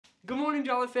Good morning,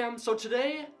 JollyFam. So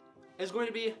today is going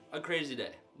to be a crazy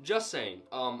day. Just saying.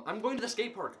 I'm going to the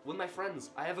skate park with my friends.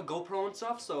 I have a GoPro and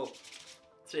stuff, so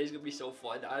today's gonna be so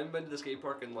fun. I haven't been to the skate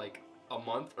park in like a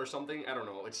month or something. I don't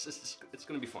know. It's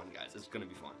gonna be fun, guys. It's gonna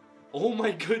be fun. Oh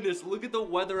my goodness! Look at the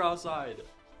weather outside.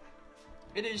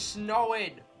 It is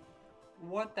snowing.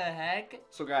 What the heck?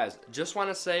 So guys, just want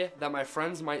to say that my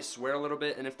friends might swear a little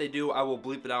bit, and if they do, I will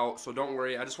bleep it out, so don't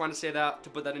worry. I just want to say that, to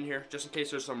put that in here, just in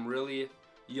case there's some really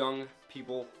young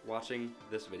people watching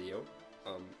this video.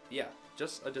 Yeah,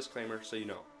 just a disclaimer so you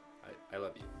know. I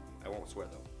love you. I won't swear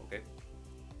though, okay?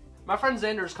 My friend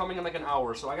Xander is coming in like an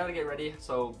hour, so I gotta get ready,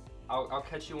 so I'll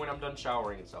catch you when I'm done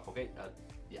showering and stuff, okay?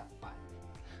 Yeah, bye.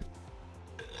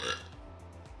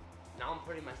 Now I'm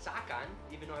putting my sock on,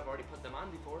 even though I've already put them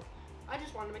on before. I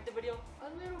just wanted to make the video a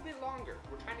little bit longer.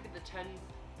 We're trying to get the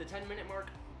 10-minute mark.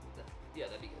 Yeah,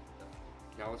 that'd be good.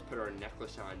 Now let's put our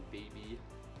necklace on, baby.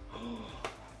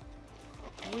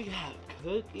 We got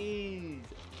cookies.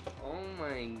 Oh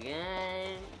my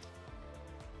god.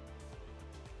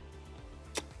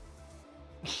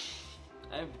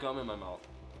 I have gum in my mouth.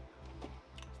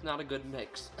 It's not a good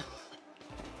mix.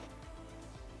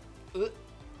 Oh,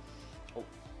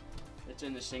 it's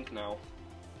in the sink now.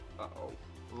 Uh-oh.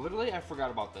 Literally, I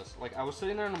forgot about this. Like, I was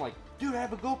sitting there and I'm like, dude, I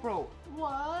have a GoPro.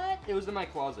 What? It was in my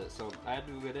closet, so I had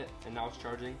to go get it, and now it's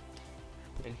charging.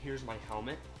 And here's my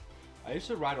helmet. I used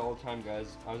to ride all the time,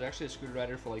 guys. I was actually a scooter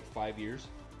rider for like 5 years.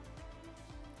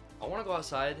 I want to go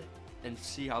outside and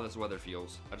see how this weather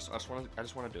feels. I just want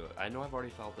to do it. I know I've already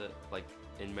felt it like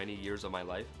in many years of my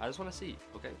life. I just want to see,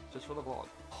 okay? Just for the vlog.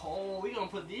 Oh, we gonna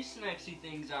put these snacksy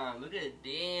things on. Look at it,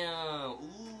 damn.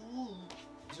 Ooh.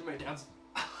 These are my dad's.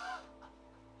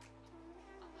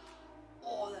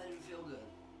 Oh, that didn't feel good.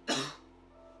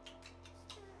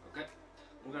 Okay,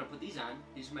 we're gonna put these on.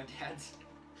 These are my dad's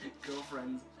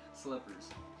girlfriend's slippers.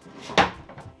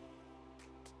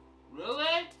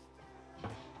 Really?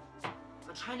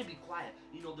 I'm trying to be quiet.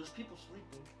 You know, there's people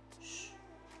sleeping. Shh.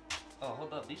 Oh,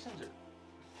 hold up. These things are.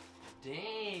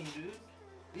 Dang, dude.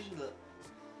 These are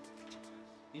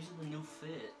the new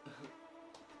fit.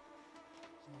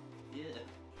 Yeah.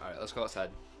 All right, let's go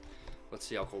outside. Let's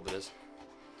see how cold it is.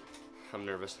 I'm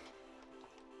nervous.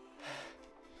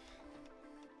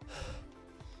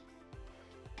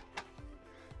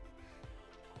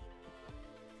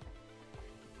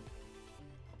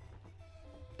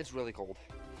 It's really cold.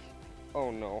 Oh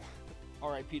no.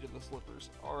 R.I.P. to the slippers.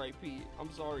 R.I.P.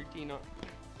 I'm sorry, Tina.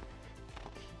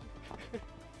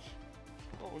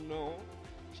 Oh no.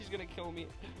 She's gonna kill me.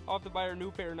 I'll have to buy her a new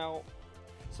pair now.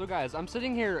 So guys, I'm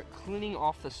sitting here cleaning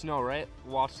off the snow, right?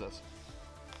 Watch this.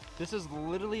 This is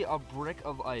literally a brick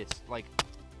of ice. Like,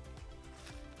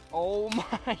 oh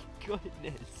my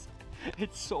goodness.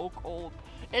 It's so cold.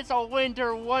 It's a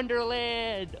winter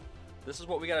wonderland. This is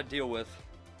what we gotta deal with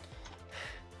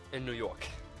in New York.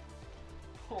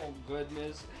 Oh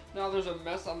goodness. Now there's a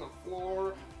mess on the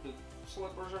floor. The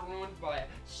slippers are ruined by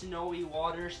snowy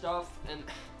water stuff. And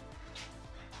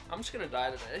I'm just gonna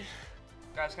die today.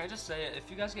 Guys, can I just say, if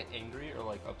you guys get angry or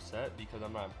like upset because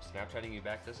I'm not Snapchatting you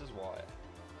back, this is why.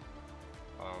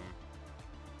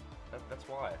 That's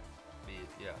why.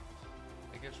 Yeah.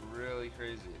 It gets really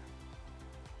crazy.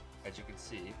 As you can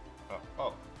see.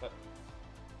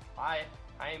 Hi,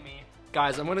 me.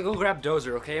 Guys, I'm gonna go grab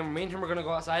Dozer, okay? Me and him are gonna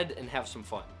go outside and have some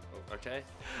fun, okay?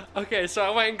 Okay, so I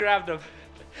went and grabbed him.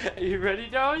 Are you ready,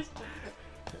 Doze?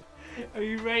 Are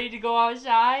you ready to go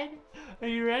outside? Are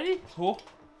you ready? Oh.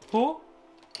 Go,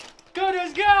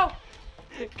 Doze, go!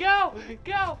 Go,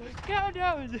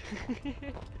 Doze!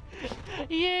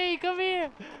 Yay, come here!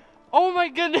 Oh my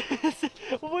goodness!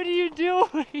 What are you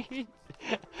doing?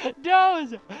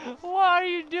 Doze! What are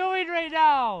you doing right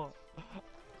now?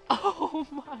 Oh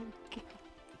my god!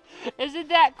 Isn't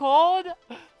that cold?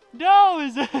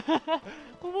 Doze!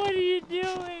 What are you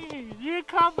doing? You're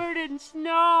covered in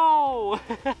snow!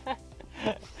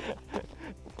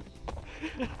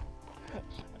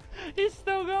 He's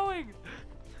still going!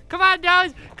 Come on,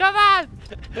 Doze! Come on!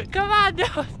 Come on,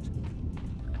 Doze!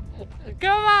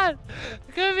 Come on!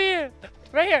 Come here!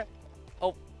 Right here!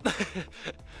 Oh.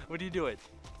 What are you doing?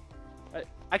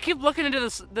 I keep looking into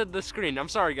the screen. I'm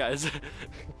sorry, guys.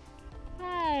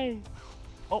 Hi.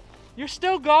 Oh, you're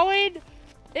still going?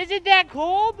 Isn't that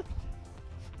cold?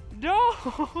 No.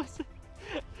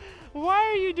 Why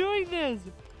are you doing this?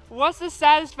 What's the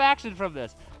satisfaction from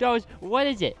this? Doze, what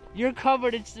is it? You're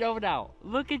covered in snow now.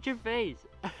 Look at your face.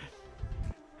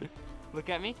 Look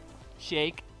at me.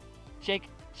 Shake. Shake.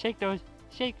 Shake, Doze.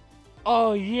 Shake.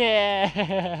 Oh,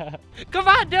 yeah. Come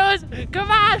on, Doze.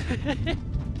 Come on.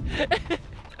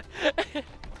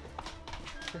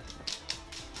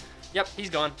 Yep, he's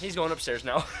gone. He's going upstairs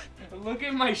now. Look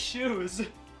at my shoes.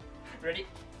 Ready?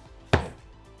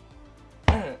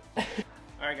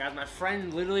 Alright guys, my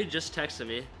friend literally just texted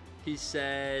me. He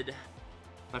said,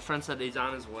 my friend said he's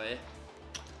on his way.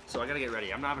 So I gotta get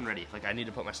ready. I'm not even ready. Like, I need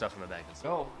to put my stuff in my bag.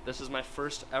 So this is my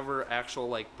first ever actual,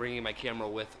 like, bringing my camera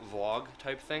with vlog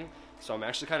type thing. So I'm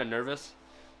actually kind of nervous,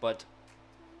 but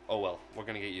oh well, we're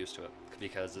gonna get used to it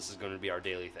because this is gonna be our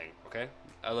daily thing, okay?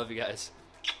 I love you guys.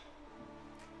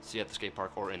 See you at the skate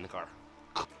park or in the car.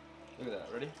 Look at that,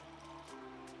 ready?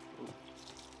 Ooh.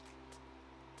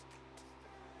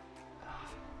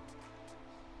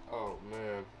 Oh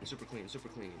man, super clean, super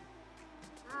clean.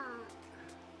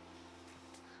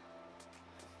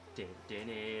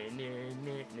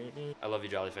 I love you,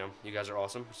 JollyFam. You guys are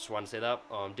awesome. Just wanted to say that.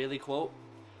 Daily quote: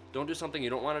 don't do something you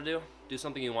don't want to do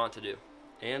something you want to do.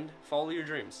 And follow your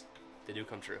dreams. They do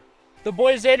come true. The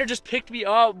boy Xander just picked me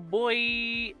up,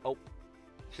 boy. Oh,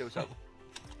 say what's up.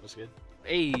 What's good?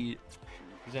 Hey.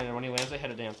 Xander, when he lands, I had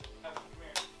to dance. This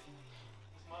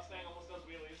Mustang almost does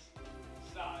wheelies.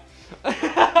 Stop.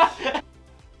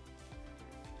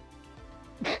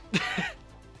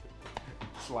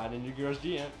 Slide in your girl's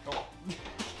DM. Oh.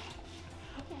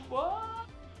 What?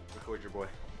 Record your boy.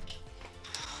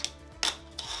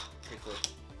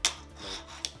 Kickflip.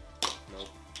 Nope.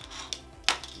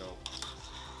 Nope.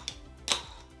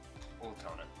 We'll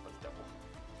count it. Let's double.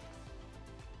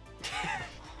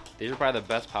 These are probably the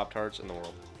best Pop-Tarts in the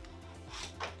world.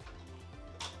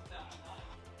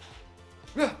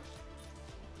 What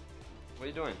are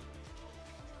you doing?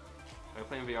 Are you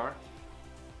playing VR?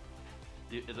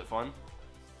 Is it fun?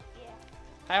 Yeah.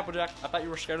 Hi, Applejack. I thought you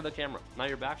were scared of the camera. Now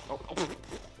you're back. Oh.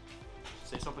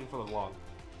 Say something for the vlog.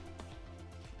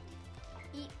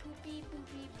 Eat poopy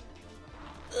poopy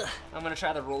poopy. I'm gonna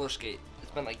try the roller skate.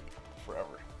 It's been like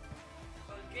forever.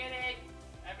 Let's get it.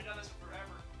 I haven't done this forever.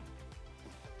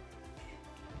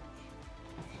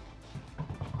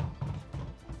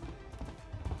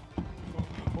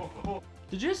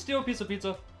 Did you just steal a piece of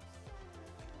pizza?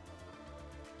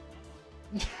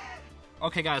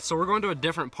 Okay guys, so we're going to a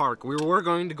different park. We were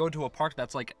going to go to a park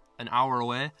that's like an hour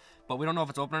away, but we don't know if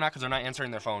it's open or not because they're not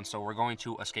answering their phones, so we're going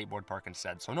to a skateboard park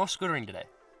instead. So no scootering today.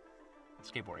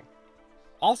 Skateboarding.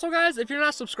 Also guys, if you're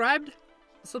not subscribed,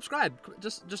 subscribe.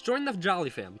 Just join the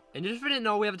JollyFam. And if you didn't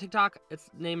know, we have a TikTok. Its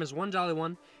name is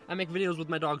OneJolly1. I make videos with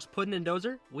my dogs Puddin' and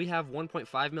Dozer. We have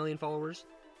 1.5 million followers.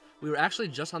 We were actually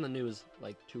just on the news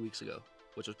like 2 weeks ago,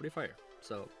 which was pretty fire.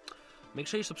 So make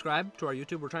sure you subscribe to our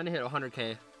YouTube. We're trying to hit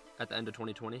 100K at the end of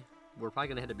 2020. We're probably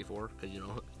gonna hit it before, because you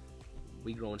know,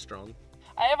 we growing strong.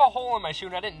 I have a hole in my shoe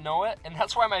and I didn't know it, and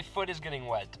that's why my foot is getting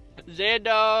wet.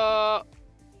 Xander!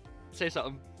 Say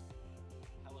something.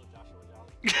 Hello,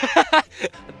 Joshua.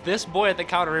 This boy at the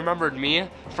counter remembered me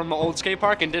from the old skate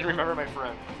park and didn't remember my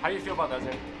friend. How do you feel about that,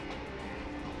 Xander?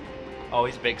 Oh,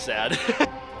 he's big sad.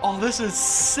 Oh, this is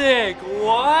sick.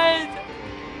 What?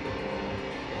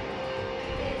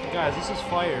 Guys, this is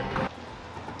fire.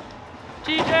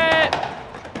 TJ!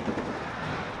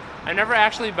 I've never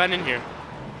actually been in here.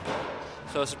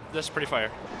 So this is pretty fire.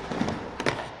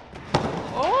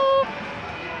 Oh!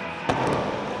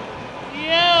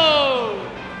 Yo!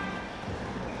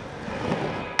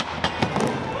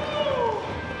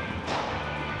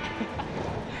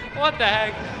 What the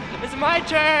heck? It's my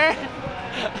turn!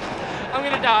 I'm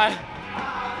gonna die.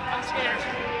 I'm scared.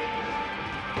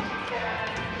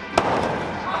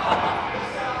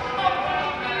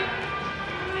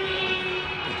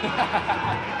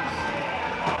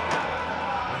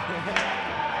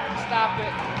 Stop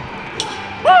it.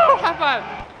 Woo! High five.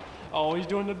 Oh, he's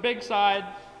doing the big side.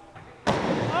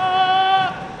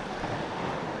 Ah!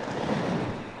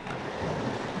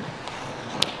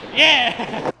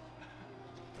 Yeah!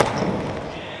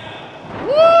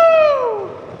 Woo!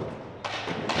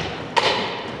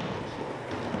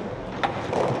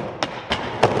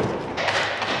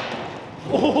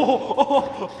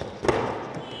 Oh!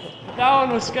 That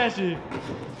one was sketchy.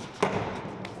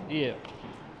 Yeah.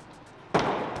 I'm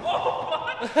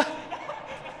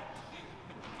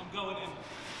going in.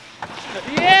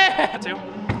 Yeah! Two.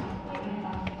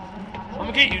 I'm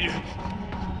gonna get you, dude.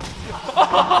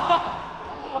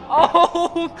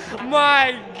 Oh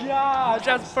my gosh,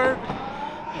 that's perfect.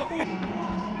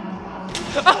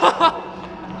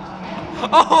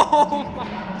 Oh my.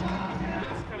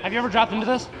 Have you ever dropped into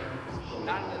this?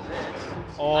 Not into this.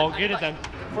 Oh, get it then.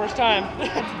 First time.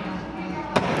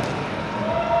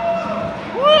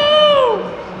 Woo!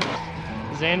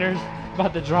 Xander's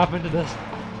about to drop into this.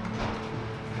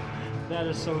 That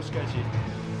is so sketchy.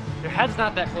 Your head's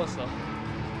not that close though.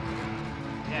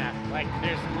 Yeah, like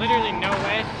there's literally no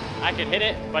way I could hit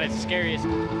it, but it's scary as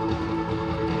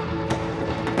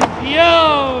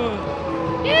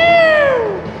Yo! Yeah!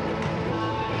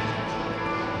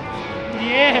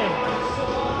 Yeah!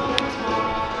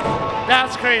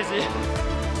 That's crazy.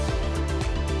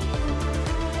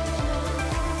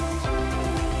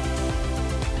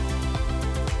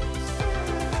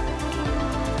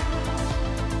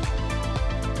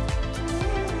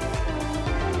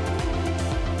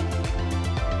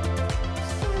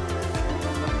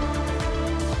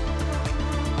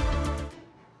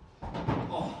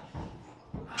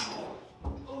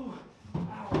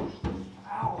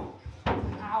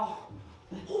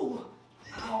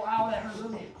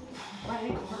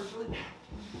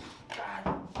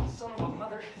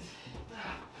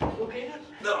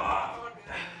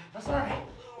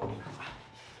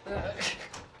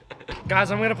 Guys,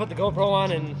 I'm gonna put the GoPro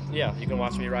on and yeah, you can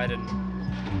watch me ride and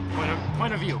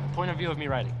point of view of me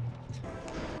riding.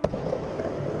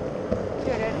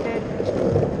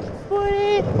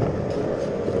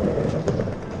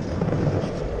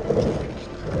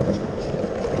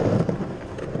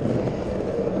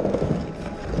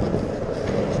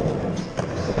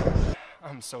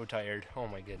 I'm so tired. Oh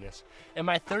my goodness. And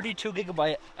my 32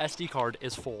 gigabyte SD card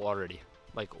is full already.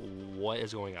 Like, what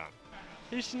is going on?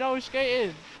 He's snow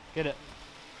skating. Get it.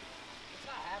 It's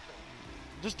not happening.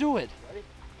 Just do it. Ready?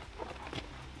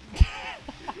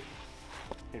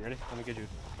 Hey, ready? Let me get you.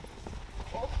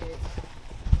 Okay.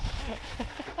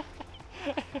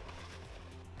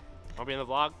 Wanna be in the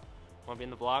vlog? Wanna be in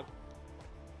the vlog?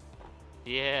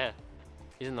 Yeah.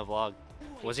 He's in the vlog.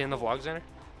 Was he in the vlog, Xander?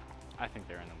 I think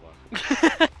they're in the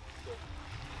vlog.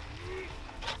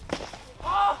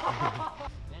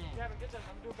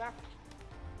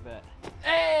 Bet.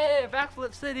 Hey,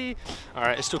 backflip city. All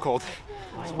right, it's too cold.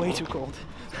 It's way too cold.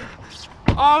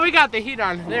 Oh, we got the heat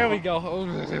on. There we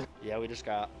go. Yeah, we just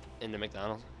got into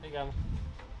McDonald's. Hey, Gavin.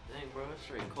 Dang, bro, it's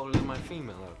straight colder than my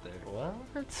female out there. What?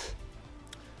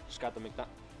 Just got the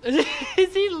McDonald's.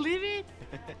 Is he leaving?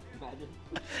 Imagine.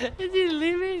 Is he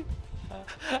leaving?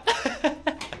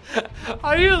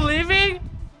 Are you leaving?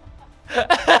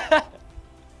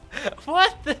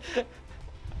 What the?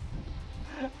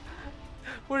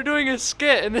 We're doing a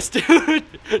skit and this dude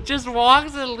just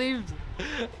walks and leaves.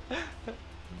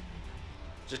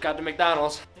 Just got to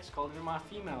McDonald's. It's colder than my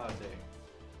female out there.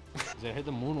 They hit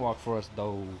the moonwalk for us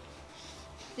though.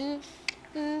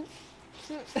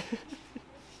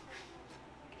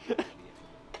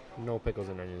 No pickles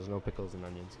and onions. No pickles and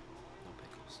onions. No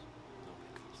pickles. No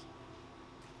pickles.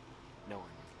 No onion.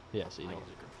 Yeah, see, no. Onions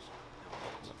are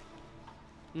gross.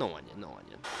 No onion. No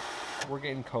onion. We're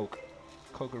getting Coke.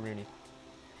 Coke-a-rooney.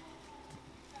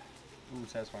 Ooh,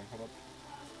 satisfying. How about?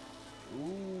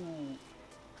 Ooh.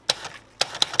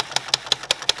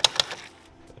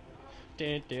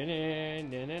 Thank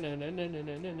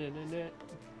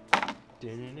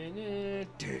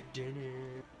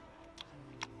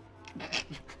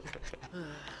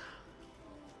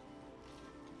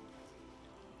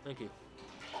you.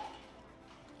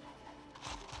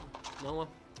 No one.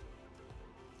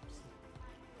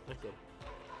 Thank you.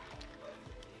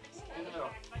 In the middle.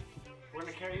 We're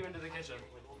gonna carry you into the kitchen.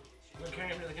 We're gonna carry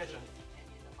you into the kitchen.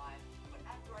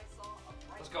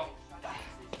 Let's go.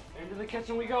 Into the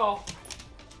kitchen we go.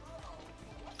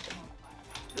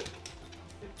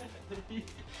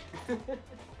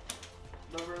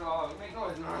 Never make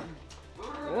noise, man.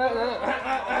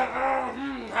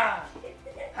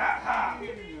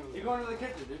 You're going to the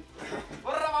kitchen, dude.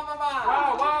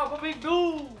 Wow, wow, what we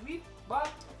do?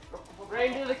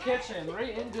 Right into the kitchen.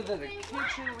 Right into the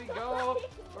kitchen we go.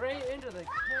 Right into the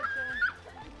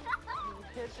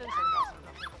kitchen.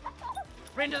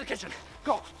 Right into the kitchen.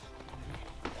 Go.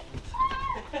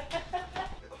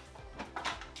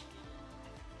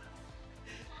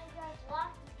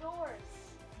 Lock the doors.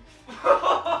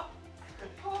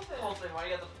 Colton, why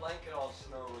you got the blanket all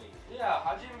snowy? Yeah,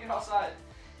 how'd you even get outside?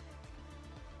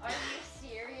 Are you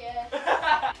serious?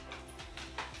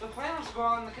 The plan was to go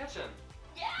out in the kitchen.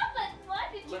 Yeah, but why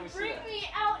did you Let me see bring that. me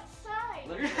outside?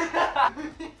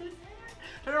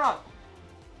 Turn around.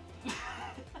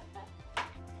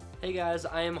 Hey guys,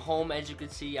 I am home. As you can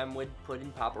see, I'm with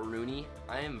Puddin' Papa Rooney.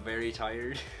 I am very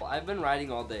tired. I've been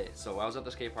riding all day, so I was at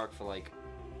the skate park for like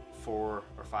 4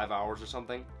 or 5 hours or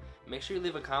something. Make sure you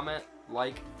leave a comment,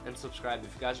 like, and subscribe.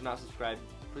 If you guys are not subscribed,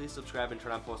 please subscribe and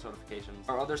turn on post notifications.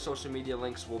 Our other social media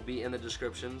links will be in the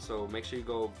description, so make sure you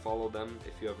go follow them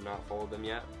if you have not followed them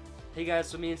yet. Hey guys,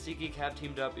 so me and SeatGeek have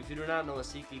teamed up. If you do not know what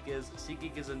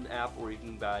SeatGeek is an app where you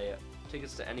can buy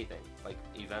tickets to anything, like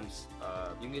events.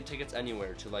 You can get tickets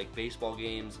anywhere, to like baseball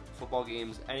games, football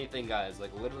games, anything guys,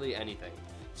 like literally anything.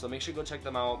 So make sure you go check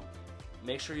them out.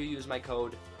 Make sure you use my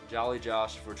code Jolly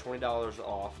Josh for $20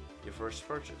 off your first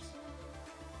purchase.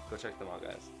 Go check them out,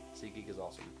 guys. SeatGeek is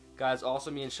awesome. Guys, also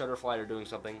me and Shutterfly are doing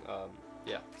something.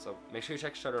 Yeah, so make sure you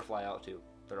check Shutterfly out too.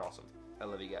 They're awesome. I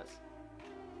love you guys.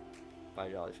 Bye,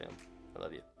 JollyFam. I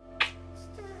love you.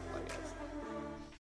 Bye, guys.